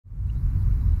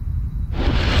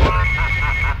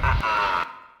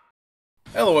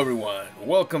Hello everyone,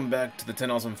 welcome back to the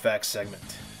 10 Awesome Facts segment.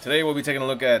 Today we'll be taking a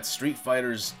look at Street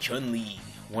Fighter's Chun-Li,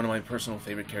 one of my personal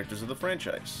favorite characters of the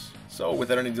franchise. So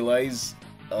without any delays,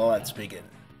 let's begin.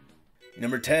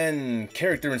 Number 10,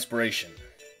 Character Inspiration.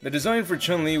 The design for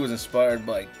Chun-Li was inspired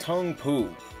by Tong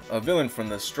Po, a villain from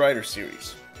the Strider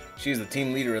series. She is the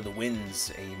team leader of the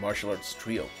Winds, a martial arts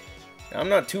trio. Now, I'm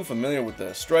not too familiar with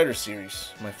the Strider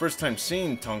series. My first time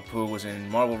seeing Tong Po was in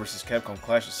Marvel vs. Capcom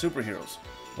Clash of Superheroes,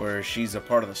 where she's a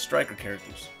part of the Striker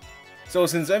characters. So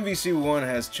since MVC1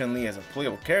 has Chun-Li as a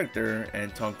playable character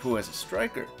and Tong Po as a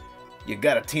striker, you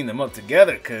gotta team them up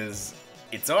together cause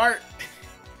it's art!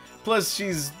 Plus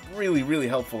she's really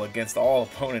helpful against all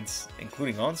opponents,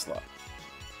 including Onslaught.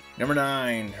 Number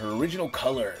 9, her original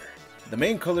color. The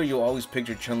main color you'll always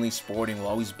picture Chun-Li sporting will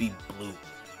always be blue.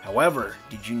 However,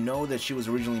 did you know that she was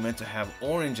originally meant to have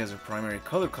orange as her primary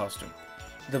color costume?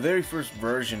 The very first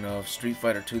version of Street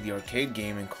Fighter II, the arcade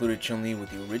game, included Chun-Li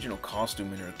with the original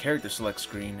costume in her character select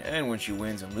screen and when she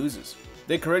wins and loses.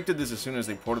 They corrected this as soon as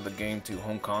they ported the game to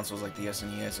home consoles like the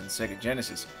SNES and Sega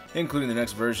Genesis, including the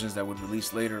next versions that would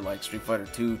release later like Street Fighter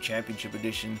II Championship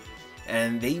Edition,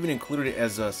 and they even included it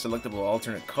as a selectable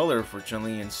alternate color for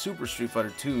Chun-Li in Super Street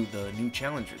Fighter II, the New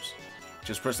Challengers.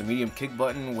 Just press the medium kick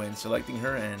button when selecting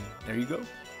her and there you go.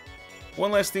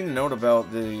 One last thing to note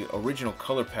about the original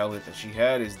color palette that she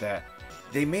had is that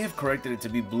they may have corrected it to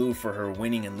be blue for her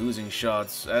winning and losing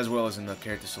shots as well as in the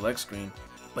character select screen,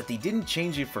 but they didn't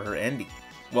change it for her ending.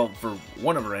 Well, for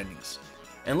one of her endings.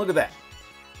 And look at that.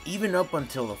 Even up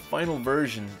until the final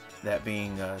version, that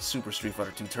being Super Street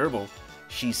Fighter II Turbo,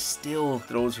 she still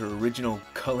throws her original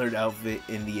colored outfit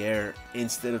in the air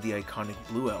instead of the iconic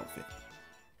blue outfit.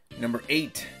 Number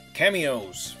 8,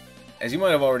 cameos. As you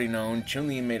might have already known,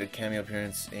 Chun-Li made a cameo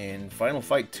appearance in Final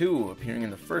Fight 2, appearing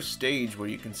in the first stage where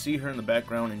you can see her in the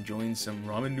background enjoying some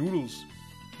ramen noodles.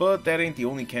 But that ain't the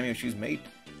only cameo she's made.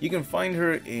 You can find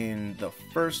her in the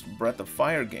first Breath of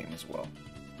Fire game as well.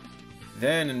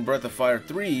 Then in Breath of Fire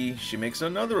 3, she makes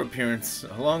another appearance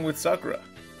along with Sakura.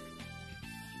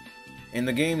 In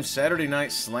the game Saturday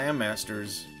Night Slam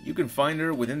Masters, you can find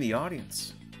her within the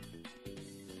audience.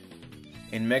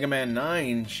 In Mega Man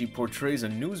 9, she portrays a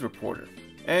news reporter.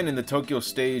 And in the Tokyo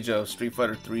stage of Street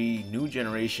Fighter 3 New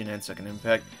Generation and Second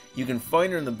Impact, you can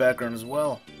find her in the background as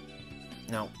well.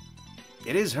 Now,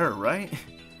 it is her, right?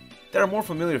 There are more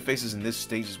familiar faces in this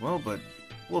stage as well, but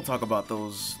we'll talk about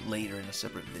those later in a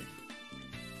separate vid.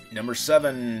 Number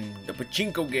 7, the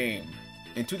Pachinko game.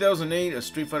 In 2008, a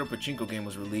Street Fighter Pachinko game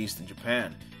was released in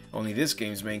Japan. Only this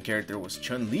game's main character was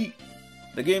Chun-Li.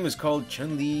 The game is called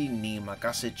Chun-Li ni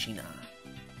Makase China.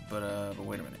 But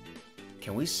wait a minute.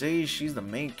 Can we say she's the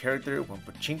main character when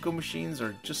pachinko machines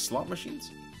are just slot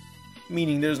machines?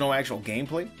 Meaning there's no actual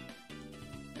gameplay?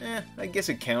 I guess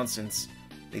it counts since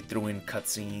they threw in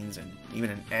cutscenes and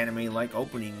even an anime-like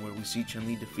opening where we see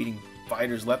Chun-Li defeating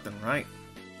fighters left and right.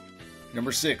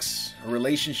 Number 6, a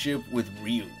relationship with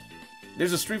Ryu.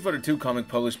 There's a Street Fighter II comic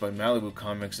published by Malibu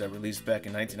Comics that released back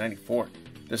in 1994.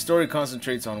 The story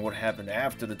concentrates on what happened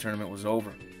after the tournament was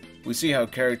over. We see how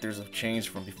characters have changed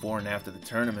from before and after the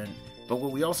tournament, but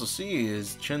what we also see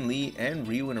is Chun-Li and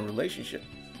Ryu in a relationship.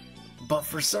 But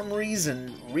for some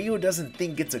reason, Ryu doesn't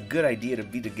think it's a good idea to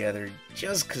be together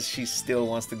just because she still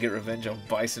wants to get revenge on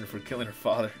Bison for killing her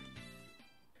father.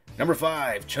 Number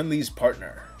 5, Chun-Li's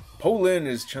partner. Po Lin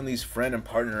is Chun-Li's friend and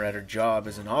partner at her job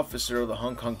as an officer of the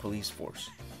Hong Kong police force.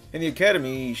 In the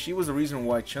academy, she was the reason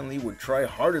why Chun-Li would try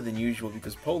harder than usual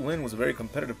because Po Lin was a very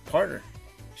competitive partner.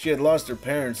 She had lost her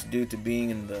parents due to being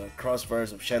in the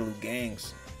crossfires of Shadaloo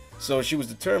gangs, so she was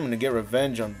determined to get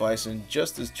revenge on Bison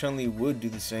just as Chun-Li would do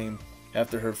the same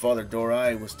after her father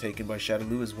Dorai was taken by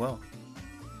Shadaloo as well.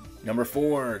 Number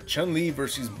 4, Chun-Li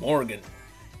vs. Morgan.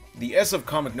 The SF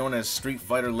comic known as Street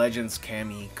Fighter Legends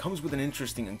Kami comes with an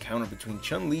interesting encounter between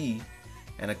Chun-Li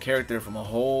and a character from a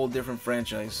whole different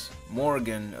franchise,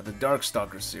 Morgan of the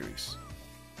Darkstalkers series.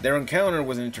 Their encounter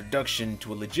was an introduction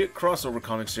to a legit crossover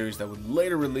comic series that would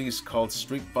later release called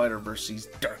Street Fighter vs.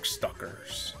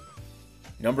 Darkstalkers.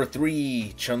 Number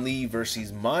 3, Chun-Li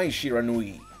vs. Mai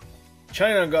Shiranui.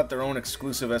 China got their own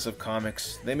exclusive SF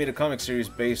Comics. They made a comic series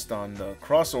based on the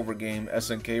crossover game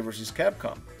SNK vs.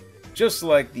 Capcom. Just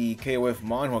like the KOF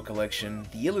Manhwa collection,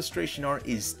 the illustration art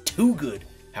is too good.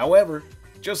 However,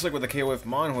 just like with the KOF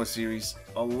Manhwa series,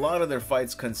 a lot of their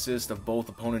fights consist of both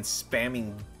opponents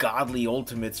spamming godly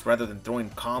ultimates rather than throwing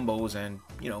combos and,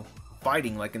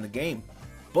 fighting like in the game.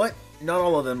 But not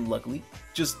all of them, luckily,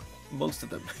 just most of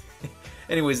them.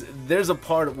 Anyways, there's a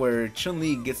part where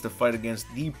Chun-Li gets to fight against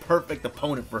the perfect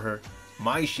opponent for her,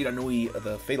 Mai Shiranui of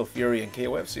the Fatal Fury and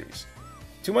KOF series.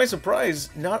 To my surprise,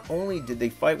 not only did they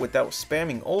fight without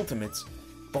spamming ultimates,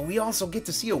 but we also get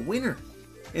to see a winner,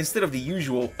 instead of the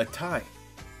usual a tie.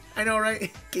 I know,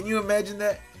 right? Can you imagine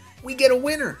that? We get a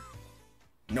winner!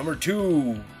 Number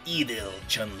 2, Evil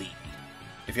Chun-Li.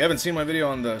 If you haven't seen my video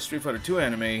on the Street Fighter 2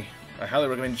 anime, I highly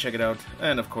recommend you check it out,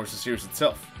 and of course the series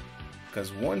itself.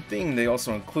 Because one thing they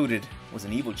also included was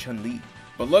an evil Chun-Li.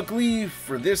 But luckily,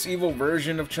 for this evil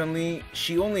version of Chun-Li,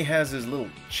 she only has this little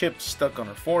chip stuck on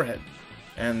her forehead,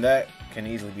 and that can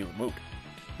easily be removed.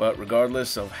 But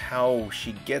regardless of how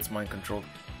she gets mind-controlled,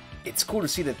 it's cool to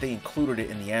see that they included it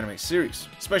in the anime series,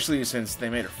 especially since they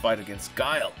made her fight against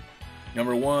Guile.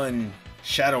 Number 1,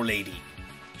 Shadow Lady.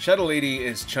 Shadow Lady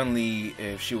is Chun-Li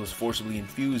if she was forcibly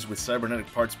infused with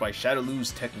cybernetic parts by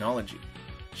Shadowlu's technology.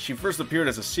 She first appeared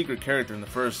as a secret character in the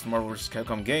first Marvel vs.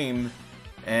 Capcom game,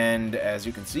 and as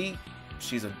you can see,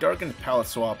 she's a darkened palette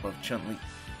swap of Chun-Li.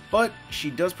 But she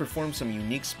does perform some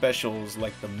unique specials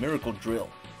like the Miracle Drill,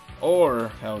 or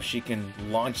how she can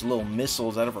launch little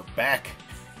missiles out of her back.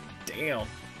 Damn,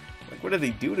 like what did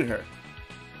they do to her?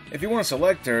 If you want to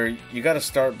select her, you gotta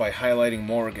start by highlighting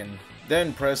Morrigan,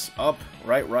 then press up,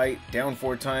 right, down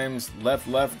 4 times, left,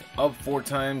 up 4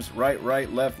 times, right,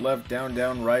 left,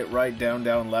 down, right,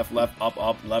 down, left,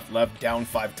 up, left, down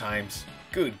 5 times.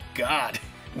 Good God,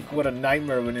 what a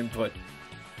nightmare of an input.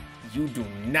 You do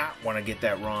not want to get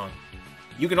that wrong.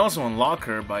 You can also unlock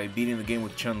her by beating the game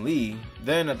with Chun-Li,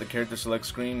 then at the character select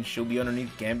screen, she'll be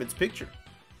underneath Gambit's picture.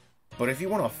 But if you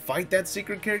want to fight that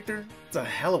secret character, it's a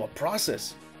hell of a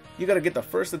process. You gotta get the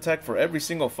first attack for every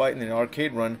single fight in the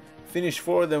arcade run, finish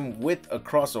 4 of them with a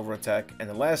crossover attack, and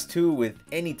the last 2 with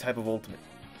any type of ultimate.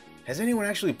 Has anyone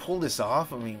actually pulled this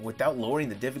off? I mean, without lowering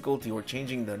the difficulty or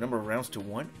changing the number of rounds to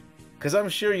 1? Because I'm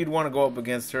sure you'd want to go up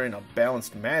against her in a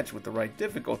balanced match with the right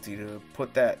difficulty to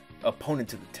put that opponent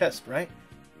to the test, right?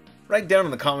 Write down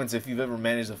in the comments if you've ever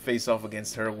managed to face off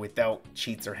against her without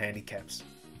cheats or handicaps.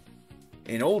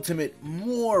 In Ultimate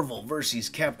Marvel vs.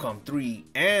 Capcom 3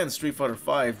 and Street Fighter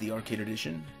V, the arcade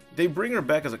edition, they bring her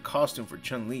back as a costume for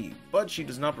Chun-Li, but she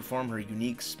does not perform her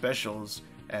unique specials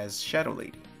as Shadow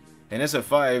Lady. In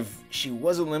SF5, she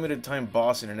was a limited time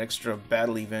boss in an extra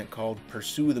battle event called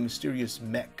Pursue the Mysterious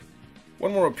Mech.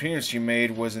 One more appearance she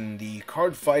made was in the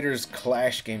Card Fighters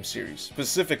Clash game series,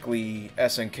 specifically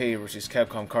SNK vs.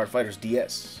 Capcom Card Fighters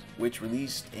DS, which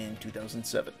released in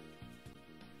 2007.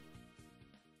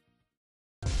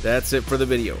 That's it for the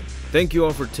video. Thank you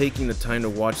all for taking the time to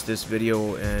watch this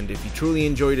video, and if you truly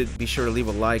enjoyed it, be sure to leave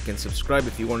a like and subscribe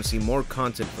if you want to see more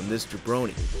content from this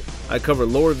jabroni. I cover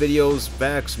lore videos,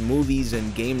 facts, movies,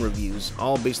 and game reviews,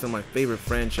 all based on my favorite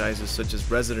franchises such as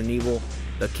Resident Evil,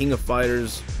 The King of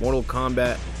Fighters, Mortal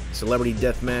Kombat, Celebrity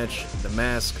Deathmatch, The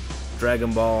Mask,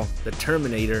 Dragon Ball, The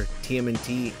Terminator,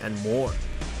 TMNT, and more.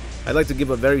 I'd like to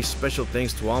give a very special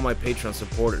thanks to all my Patreon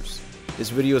supporters. This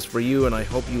video is for you, and I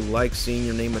hope you like seeing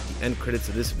your name at the end credits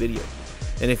of this video.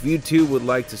 And if you too would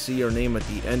like to see your name at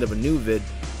the end of a new vid,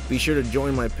 be sure to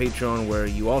join my Patreon, where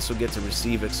you also get to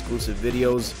receive exclusive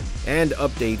videos and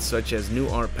updates such as new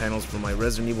art panels for my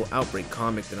Resident Evil Outbreak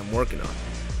comic that I'm working on.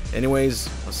 Anyways,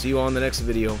 I'll see you all in the next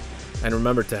video, and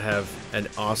remember to have an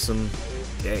awesome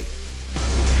day.